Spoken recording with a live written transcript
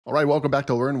All right, welcome back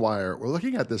to LearnWire. We're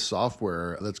looking at this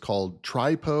software that's called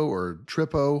Tripo or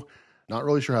Tripo. Not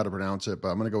really sure how to pronounce it, but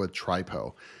I'm going to go with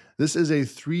Tripo. This is a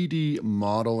 3D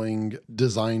modeling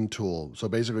design tool. So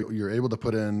basically, you're able to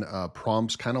put in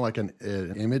prompts, kind of like an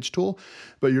image tool,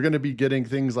 but you're going to be getting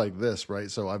things like this, right?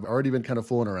 So I've already been kind of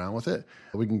fooling around with it.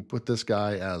 We can put this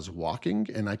guy as walking,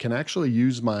 and I can actually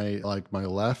use my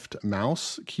left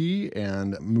mouse key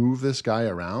and move this guy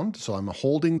around. So I'm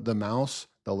holding the mouse,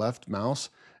 the left mouse,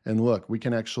 and look, we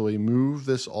can actually move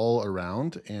this all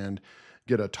around and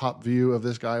get a top view of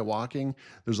this guy walking.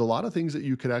 There's a lot of things that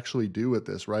you could actually do with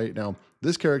this, right? Now,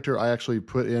 this character, I actually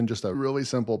put in just a really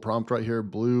simple prompt right here,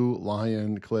 blue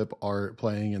lion clip art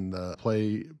playing in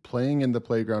the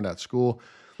playground at school.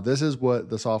 This is what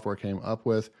the software came up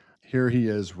with. Here he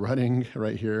is running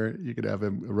right here. You could have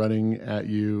him running at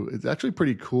you. It's actually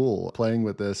pretty cool playing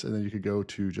with this. And then you could go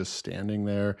to just standing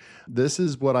there. This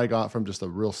is what I got from just a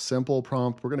real simple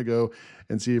prompt. We're going to go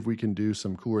and see if we can do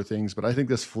some cooler things. But I think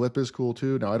this flip is cool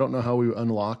too. Now, I don't know how we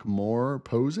unlock more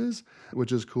poses,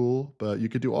 which is cool, but you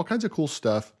could do all kinds of cool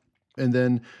stuff. And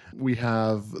then we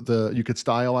have you could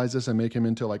stylize this and make him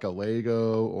into like a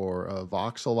Lego or a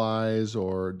voxelize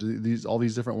or all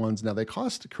these different ones. Now they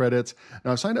cost credits.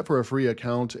 Now I've signed up for a free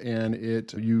account and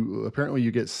apparently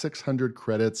you get 600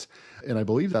 credits. And I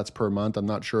believe that's per month. I'm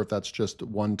not sure if that's just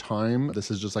one time. This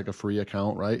is just like a free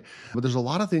account, right? But there's a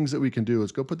lot of things that we can do.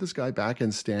 Let's go put this guy back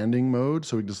in standing mode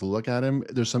so we can just look at him.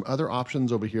 There's some other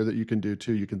options over here that you can do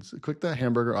too. You can click the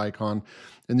hamburger icon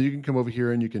and then you can come over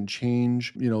here and you can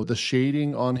change, the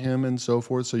shading on him and so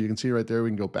forth. So you can see right there, we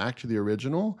can go back to the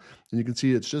original and you can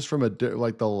see it's just from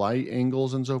like the light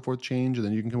angles and so forth change. And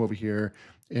then you can come over here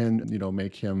and,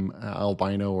 make him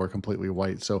albino or completely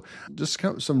white. So just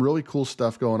some really cool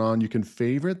stuff going on. You can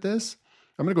favorite this.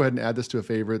 I'm going to go ahead and add this to a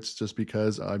favorites just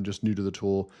because I'm just new to the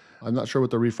tool. I'm not sure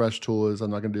what the refresh tool is. I'm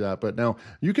not going to do that. But now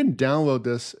you can download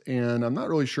this, and I'm not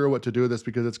really sure what to do with this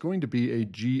because it's going to be a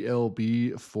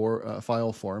GLB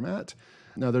file format.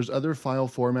 Now there's other file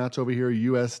formats over here,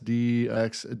 USD,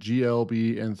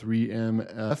 GLB, and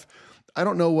 3MF. I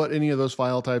don't know what any of those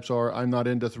file types are. I'm not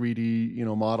into 3D,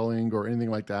 modeling or anything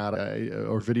like that,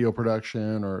 or video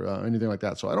production or anything like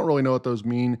that. So I don't really know what those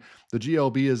mean. The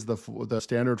GLB is the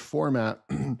standard format.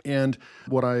 And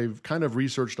what I've kind of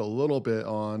researched a little bit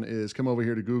on is come over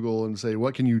here to Google and say,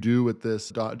 what can you do with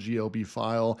this .glb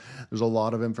file? There's a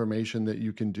lot of information that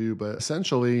you can do, but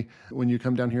essentially when you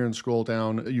come down here and scroll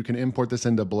down, you can import this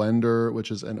into Blender,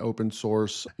 which is an open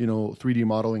source, 3D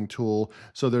modeling tool.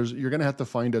 So you're going to have to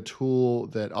find a tool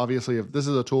that obviously, if this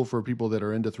is a tool for people that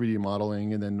are into 3D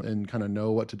modeling and kind of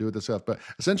know what to do with this stuff, but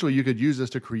essentially you could use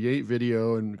this to create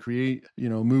video and create,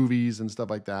 movies and stuff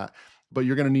like that. But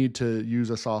you're going to need to use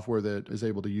a software that is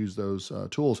able to use those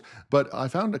tools. But I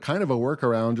found a kind of a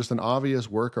workaround, just an obvious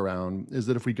workaround, is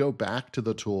that if we go back to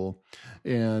the tool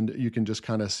and you can just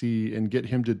kind of see and get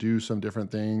him to do some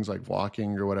different things like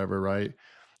walking or whatever, right?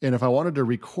 And if I wanted to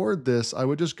record this, I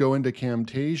would just go into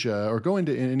Camtasia or go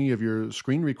into any of your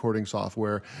screen recording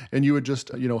software, and you would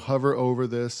just, hover over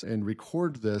this and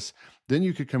record this. Then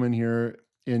you could come in here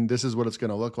and this is what it's going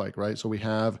to look like, right? So we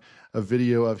have a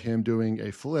video of him doing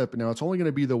a flip. Now it's only going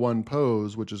to be the one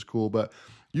pose, which is cool, but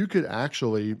you could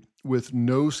actually, with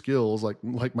no skills,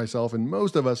 like myself, and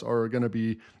most of us are going to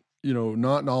be,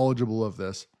 not knowledgeable of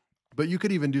this. But you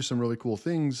could even do some really cool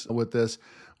things with this,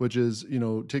 which is,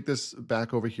 take this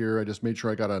back over here. I just made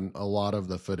sure I got a lot of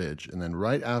the footage. And then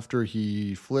right after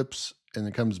he flips and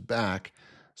it comes back,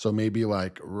 so maybe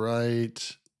like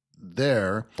right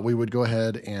there, we would go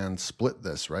ahead and split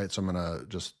this, right? So I'm going to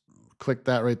just click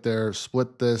that right there,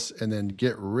 split this, and then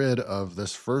get rid of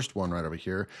this first one right over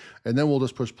here. And then we'll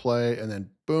just push play, and then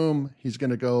boom, he's going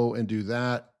to go and do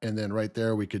that. And then right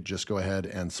there, we could just go ahead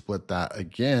and split that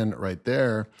again right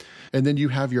there. And then you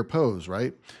have your pose,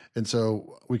 right? And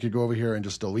so we could go over here and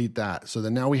just delete that. So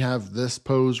then now we have this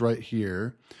pose right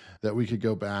here that we could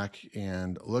go back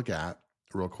and look at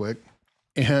real quick.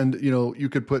 And, you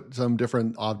could put some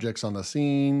different objects on the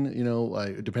scene,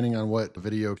 like depending on what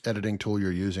video editing tool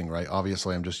you're using, right?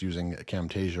 Obviously, I'm just using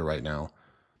Camtasia right now.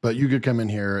 But you could come in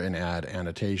here and add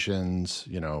annotations,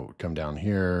 come down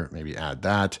here, maybe add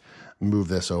that, move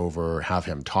this over, have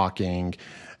him talking.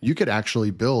 You could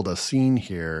actually build a scene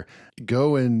here,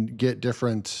 go and get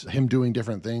him doing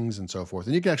different things and so forth.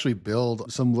 And you can actually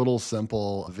build some little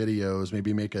simple videos,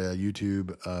 maybe make a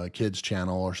YouTube kids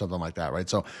channel or something like that, right?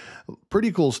 So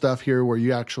pretty cool stuff here where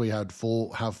you actually have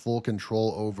full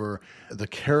control over the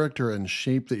character and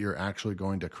shape that you're actually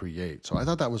going to create. So I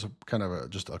thought that was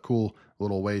just a cool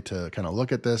little way to kind of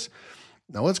look at this.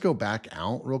 Now let's go back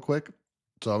out real quick.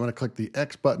 So I'm going to click the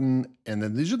X button, and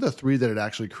then these are the three that it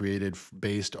actually created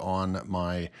based on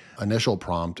my initial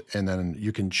prompt. And then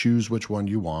you can choose which one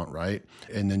you want, right?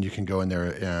 And then you can go in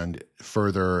there and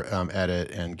further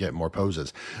edit and get more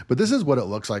poses. But this is what it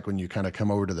looks like when you kind of come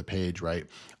over to the page, right?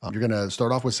 You're going to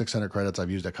start off with 600 credits.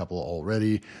 I've used a couple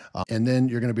already. And then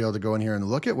you're going to be able to go in here and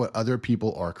look at what other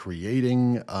people are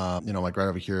creating. Like right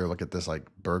over here, look at this like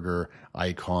burger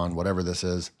icon, whatever this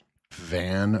is,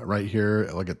 van right here.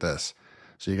 Look at this.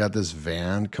 So you got this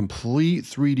van, complete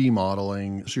 3D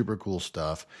modeling, super cool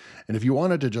stuff. And if you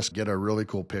wanted to just get a really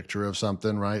cool picture of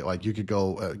something, right? Like you could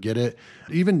go get it.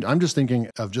 Even I'm just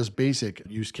thinking of just basic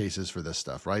use cases for this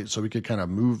stuff, right? So we could kind of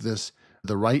move this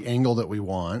the right angle that we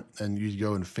want, and you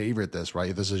go and favorite this, right?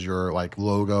 If this is your like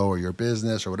logo or your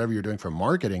business or whatever you're doing for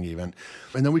marketing even.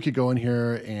 And then we could go in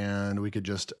here and we could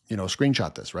just,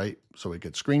 screenshot this, right? So we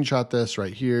could screenshot this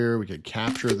right here. We could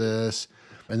capture this.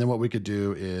 And then what we could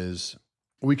do is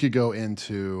we could go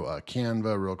into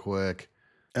Canva real quick,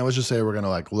 and let's just say we're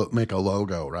going to make a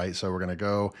logo, right? So we're going to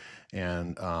go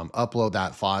and upload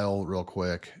that file real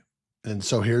quick. And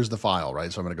so here's the file,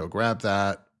 right? So I'm going to go grab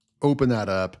that, open that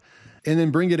up, and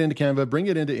then bring it into Canva, bring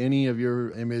it into any of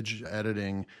your image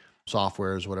editing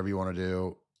softwares, whatever you want to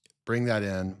do, bring that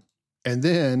in. And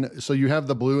then, so you have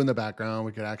the blue in the background.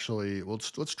 We could actually,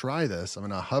 let's try this. I'm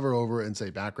going to hover over and say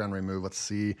background remove. Let's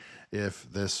see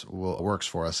if this works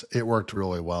for us. It worked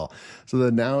really well. So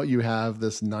then now you have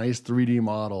this nice 3D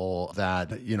model that,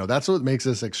 that's what makes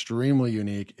this extremely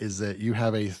unique, is that you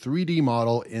have a 3D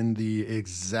model in the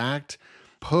exact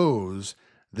pose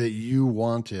that you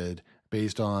wanted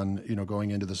based on, going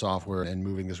into the software and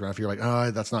moving this around. If you're like, oh,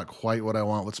 that's not quite what I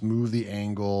want, let's move the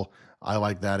angle. I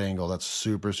like that angle. That's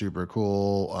super, super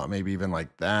cool. Maybe even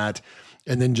like that.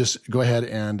 And then just go ahead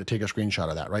and take a screenshot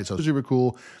of that, right? So super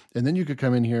cool. And then you could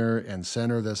come in here and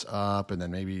center this up, and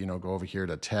then maybe, go over here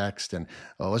to text. And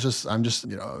I'm just,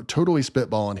 totally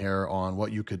spitballing here on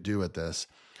what you could do with this.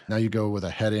 Now you go with a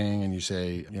heading and you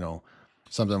say,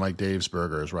 something like Dave's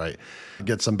Burgers, right?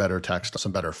 Get some better text,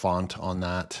 some better font on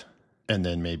that. And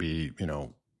then maybe,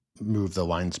 move the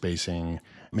line spacing,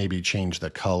 maybe change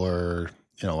the color.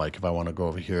 Like if I want to go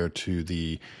over here to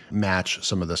the match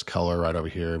some of this color right over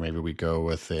here, maybe we go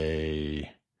with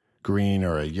a green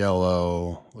or a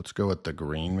yellow. Let's go with the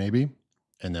green maybe.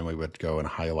 And then we would go and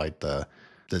highlight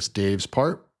this Dave's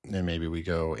part. And maybe we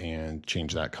go and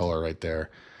change that color right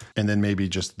there. And then maybe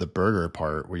just the burger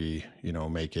part, we,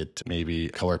 make it maybe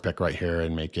color pick right here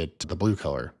and make it the blue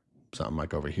color. Something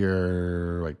like over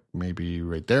here, like maybe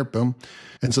right there, boom.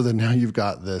 And so then now you've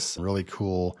got this really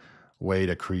cool way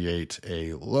to create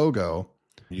a logo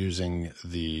using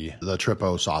the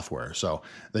Tripo software. So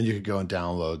then you could go and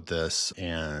download this,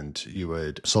 and you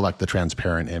would select the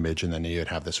transparent image, and then you'd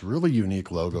have this really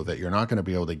unique logo that you're not going to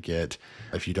be able to get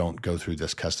if you don't go through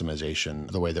this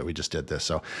customization the way that we just did this.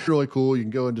 So really cool. You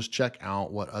can go and just check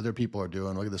out what other people are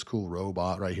doing. Look at this cool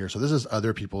robot right here. So this is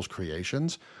other people's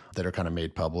creations that are kind of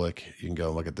made public. You can go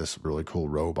and look at this really cool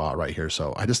robot right here.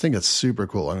 So I just think it's super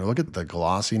cool. I mean, look at the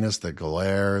glossiness, the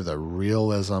glare, the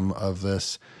realism of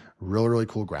this. Really, really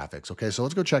cool graphics. Okay, so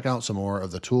let's go check out some more of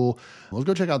the tool. Let's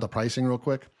go check out the pricing real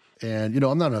quick. And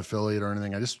I'm not an affiliate or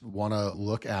anything. I just want to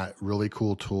look at really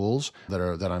cool tools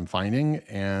that I'm finding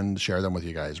and share them with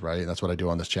you guys, right? And that's what I do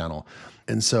on this channel.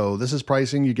 And so this is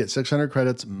pricing. You get 600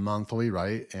 credits monthly,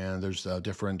 right? And there's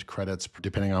different credits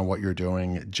depending on what you're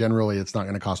doing. Generally, it's not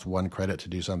going to cost 1 credit to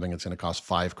do something. It's going to cost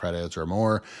 5 credits or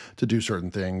more to do certain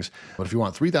things. But if you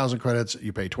want 3,000 credits,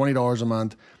 you pay $20 a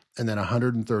month. And then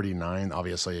 139,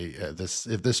 obviously,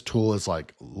 if this tool is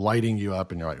like lighting you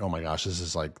up and you're like, oh my gosh, this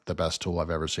is like the best tool I've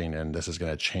ever seen, and this is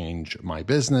going to change my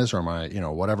business or my,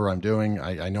 whatever I'm doing,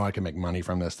 I know I can make money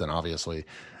from this, then obviously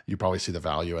you probably see the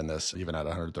value in this even at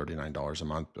 $139 a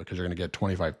month, because you're going to get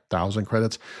 25,000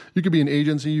 credits. You could be an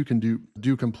agency. You can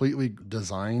do completely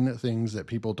design things that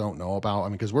people don't know about. I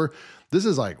mean, because this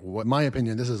is like, what my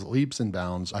opinion, this is leaps and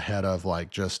bounds ahead of like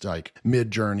just like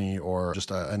Midjourney or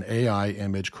just an AI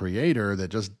image creator that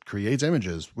just creates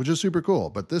images, which is super cool.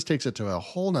 But this takes it to a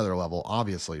whole nother level,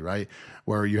 obviously, right?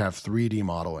 Where you have 3D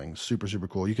modeling, super, super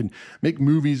cool. You can make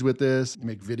movies with this,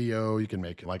 make video. You can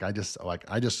make I just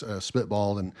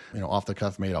spitballed and off the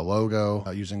cuff made a logo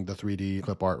using the 3D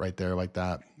clip art right there like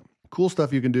that. Cool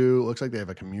stuff you can do. It looks like they have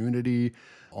a community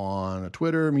on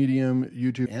Twitter, Medium,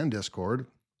 YouTube, and Discord.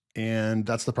 And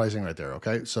that's the pricing right there.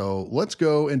 Okay. So let's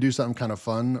go and do something kind of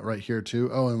fun right here too.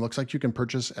 Oh, and it looks like you can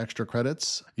purchase extra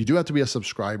credits. You do have to be a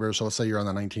subscriber. So let's say you're on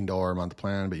the $19 a month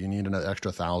plan, but you need an extra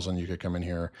 1,000. You could come in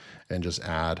here and just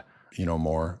add,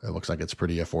 more. It looks like it's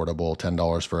pretty affordable.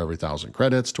 $10 for every 1,000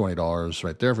 credits, $20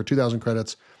 right there for 2,000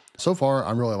 credits. So far,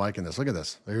 I'm really liking this. Look at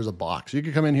this. Here's a box. You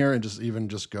could come in here and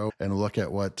just go and look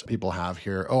at what people have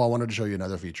here. Oh, I wanted to show you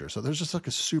another feature. So there's just like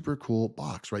a super cool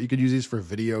box, right? You could use these for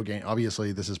video game.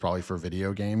 Obviously, this is probably for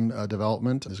video game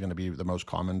development. This is going to be the most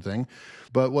common thing.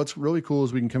 But what's really cool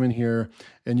is we can come in here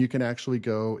and you can actually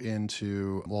go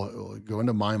into, well, go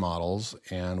into My Models,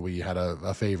 and we had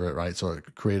a favorite, right? So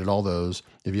it created all those.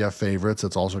 If you have favorites,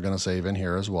 it's also going to save in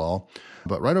here as well.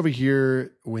 But right over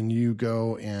here, when you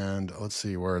go and let's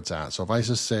see where it's at. So if I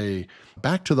just say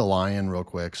back to the lion real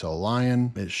quick. So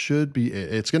lion,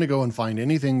 it's going to go and find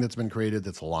anything that's been created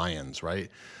that's lions, right?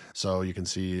 So you can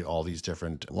see all these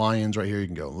different lions right here. You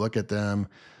can go look at them.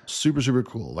 Super, super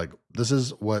cool. Like this is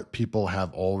what people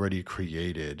have already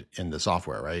created in the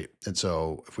software, right? And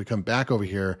so if we come back over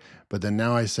here, but then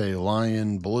now I say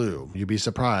lion blue, you'd be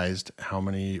surprised how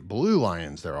many blue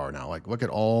lions there are now. Like look at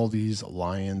all these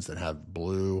lions that have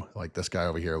blue. Like this guy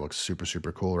over here looks super,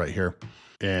 super cool right here.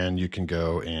 And you can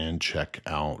go and check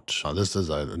out, this is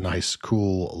a nice,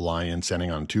 cool lion standing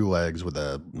on two legs with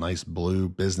a nice blue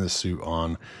business suit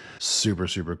on. Super,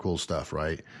 super cool stuff,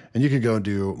 right? And you can go and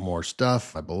do more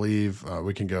stuff. I believe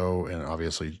we can go and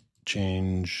obviously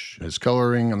change his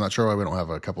coloring. I'm not sure why we don't have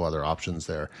a couple other options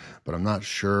there, but I'm not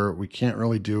sure. We can't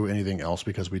really do anything else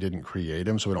because we didn't create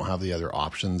him. So we don't have the other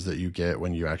options that you get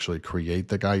when you actually create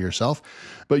the guy yourself.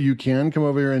 But you can come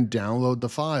over here and download the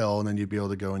file, and then you'd be able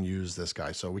to go and use this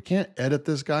guy. So we can't edit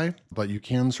this guy, but you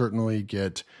can certainly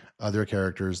get other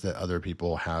characters that other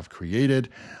people have created,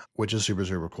 which is super,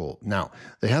 super cool. Now,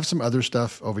 they have some other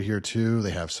stuff over here too. They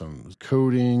have some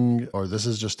coding, or this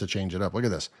is just to change it up. Look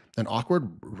at this. An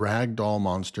awkward ragdoll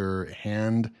monster,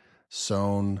 hand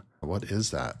sewn. What is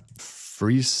that?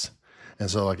 Freeze. And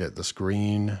so like at the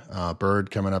screen, bird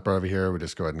coming up over here. We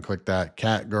just go ahead and click that.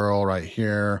 Cat girl right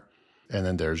here. And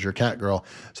then there's your cat girl.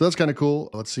 So that's kind of cool.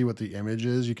 Let's see what the image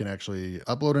is. You can actually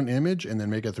upload an image and then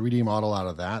make a 3D model out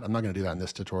of that. I'm not going to do that in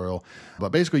this tutorial,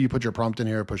 but basically you put your prompt in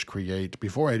here, push create.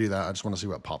 Before I do that, I just want to see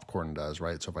what popcorn does,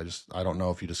 right? So if I don't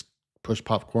know if you just push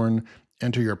popcorn,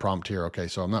 enter your prompt here. Okay,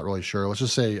 so I'm not really sure. Let's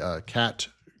just say cat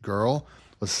girl.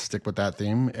 Let's stick with that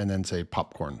theme and then say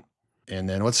popcorn. And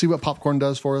then let's see what popcorn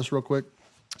does for us real quick.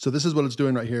 So this is what it's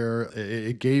doing right here.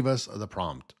 It gave us the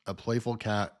prompt, a playful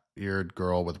cat-eared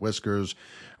girl with whiskers,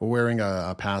 wearing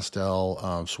a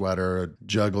pastel sweater,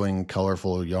 juggling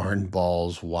colorful yarn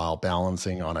balls while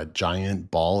balancing on a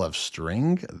giant ball of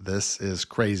string. This is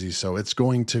crazy. So it's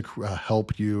going to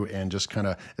help you and just kind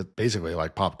of, basically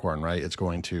like popcorn, right? It's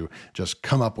going to just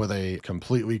come up with a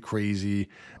completely crazy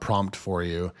prompt for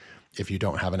you if you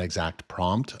don't have an exact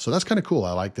prompt. So that's kind of cool.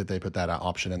 I like that they put that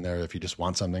option in there. If you just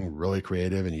want something really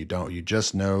creative and you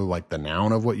just know like the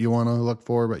noun of what you want to look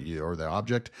for, or the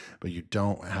object, but you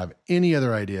don't have any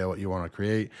other idea what you want to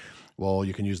create, well,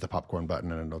 you can use the popcorn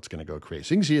button and it's going to go create.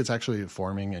 So you can see it's actually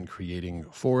forming and creating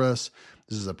for us.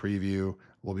 This is a preview.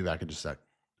 We'll be back in just a sec.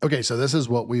 Okay, so this is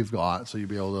what we've got. So you'll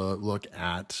be able to look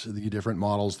at the different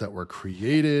models that were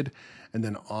created. And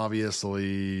then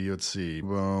obviously, let's see,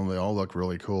 boom, they all look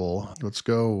really cool. Let's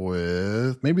go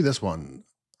with maybe this one.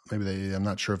 I'm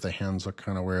not sure if the hands look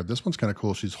kind of weird. This one's kind of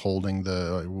cool. She's holding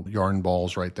the yarn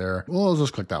balls right there. Well, I'll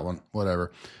just click that one,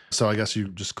 whatever. So I guess you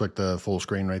just click the full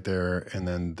screen right there. And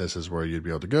then this is where you'd be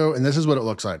able to go. And this is what it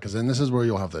looks like, because then this is where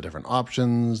you'll have the different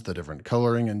options, the different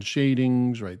coloring and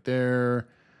shadings right there.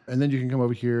 And then you can come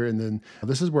over here, and then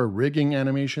this is where rigging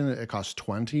animation, it costs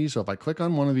 20. So if I click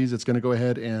on one of these, it's going to go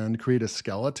ahead and create a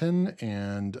skeleton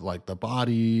and like the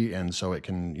body. And so it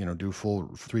can, do full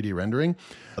 3D rendering.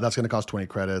 That's going to cost 20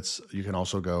 credits. You can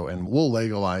also go and we'll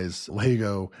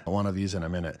Lego one of these in a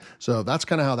minute. So that's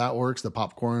kind of how that works. The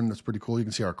popcorn, that's pretty cool. You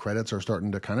can see our credits are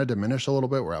starting to kind of diminish a little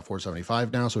bit. We're at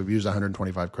 475 now. So we've used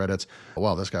 125 credits.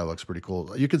 Wow, this guy looks pretty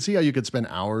cool. You can see how you could spend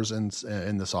hours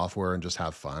in the software and just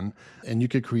have fun. And you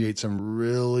could create some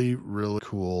really, really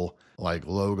cool like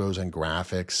logos and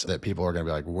graphics that people are going to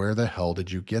be like, where the hell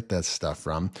did you get this stuff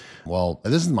from? Well,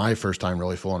 this is my first time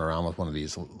really fooling around with one of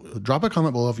these. Drop a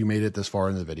comment below if you made it this far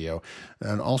in the video.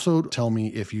 And also tell me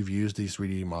if you've used these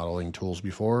 3D modeling tools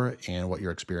before and what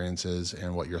your experience is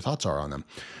and what your thoughts are on them.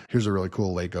 Here's a really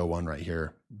cool Lego one right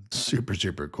here. Super,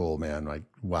 super cool, man. Like,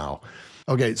 wow.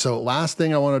 Okay, so last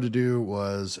thing I wanted to do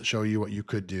was show you what you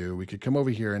could do. We could come over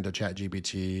here into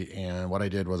ChatGPT, and what I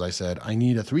did was I said, I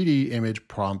need a 3D image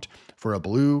prompt for a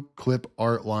blue clip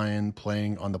art lion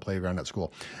playing on the playground at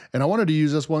school. And I wanted to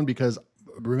use this one because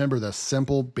remember the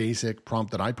simple basic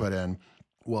prompt that I put in.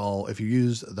 Well, if you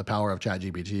use the power of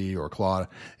ChatGPT or Claude,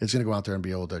 it's going to go out there and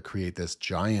be able to create this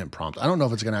giant prompt. I don't know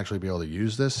if it's going to actually be able to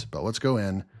use this, but let's go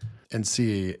in and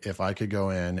see if I could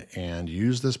go in and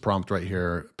use this prompt right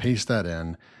here, paste that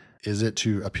in, Is it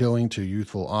too appealing to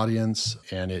youthful audience?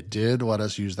 And it did let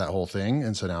us use that whole thing.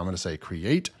 And so now I'm going to say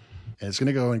create. And it's going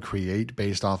to go and create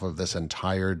based off of this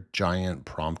entire giant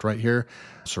prompt right here.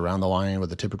 Surround the line with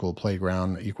the typical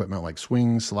playground equipment like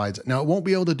swings, slides. Now, it won't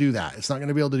be able to do that. It's not going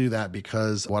to be able to do that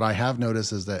because what I have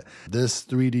noticed is that this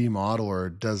 3D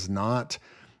modeler does not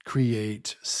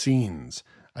create scenes.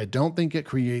 I don't think it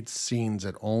creates scenes.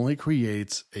 It only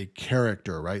creates a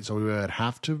character, right? So we would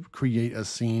have to create a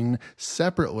scene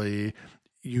separately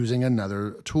using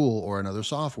another tool or another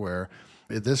software.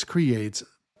 This creates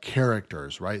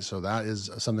characters, right? So that is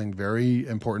something very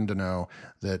important to know,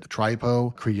 that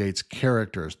Tripo creates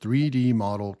characters, 3D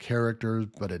model characters,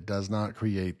 but it does not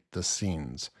create the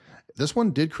scenes. This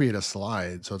one did create a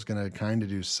slide, so it's going to kind of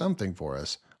do something for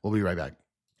us. We'll be right back.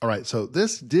 All right, so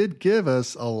this did give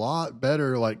us a lot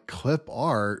better like clip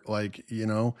art, like, you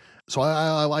know, so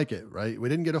I like it, right? We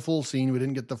didn't get a full scene, we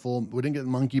didn't get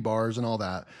monkey bars and all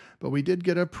that, but we did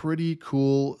get a pretty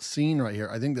cool scene right here.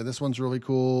 I think that this one's really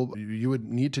cool. You would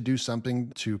need to do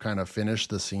something to kind of finish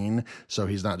the scene so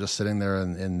he's not just sitting there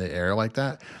in the air like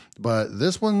that. But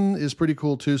this one is pretty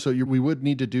cool too. So we would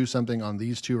need to do something on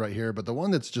these two right here, but the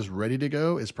one that's just ready to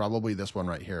go is probably this one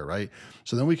right here, right?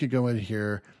 So then we could go in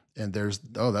here and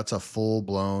that's a full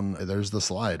blown, there's the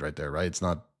slide right there, right? It's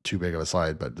not too big of a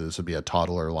slide, but this would be a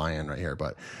toddler lion right here.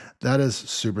 But that is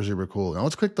super, super cool. Now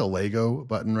let's click the Lego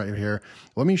button right here.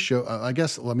 Let me show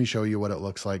you what it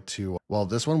looks like well,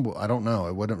 this one, I don't know.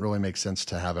 It wouldn't really make sense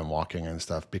to have him walking and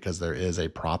stuff because there is a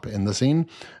prop in the scene,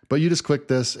 but you just click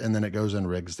this and then it goes and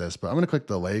rigs this. But I'm going to click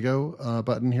the Lego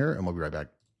button here and we'll be right back.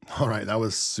 All right. That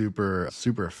was super,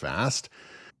 super fast.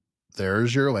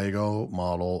 There's your Lego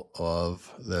model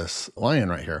of this lion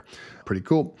right here. Pretty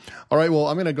cool. All right, well,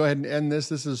 I'm going to go ahead and end this.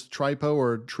 This is Tripo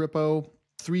or Tripo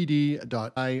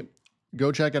 3D.ai.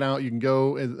 Go check it out. You can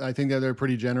go. I think that they're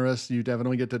pretty generous. You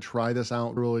definitely get to try this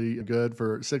out really good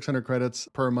for 600 credits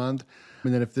per month.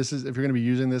 And then if you're going to be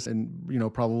using this and, you know,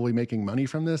 probably making money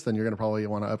from this, then you're going to probably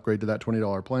want to upgrade to that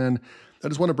 $20 plan. I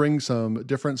just want to bring some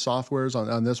different softwares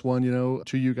on this one, you know,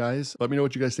 to you guys. Let me know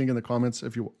what you guys think in the comments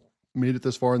if you made it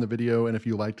this far in the video and if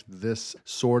you liked this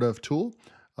sort of tool.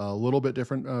 A little bit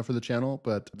different for the channel,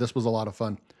 but this was a lot of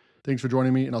fun. Thanks for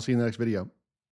joining me, and I'll see you in the next video.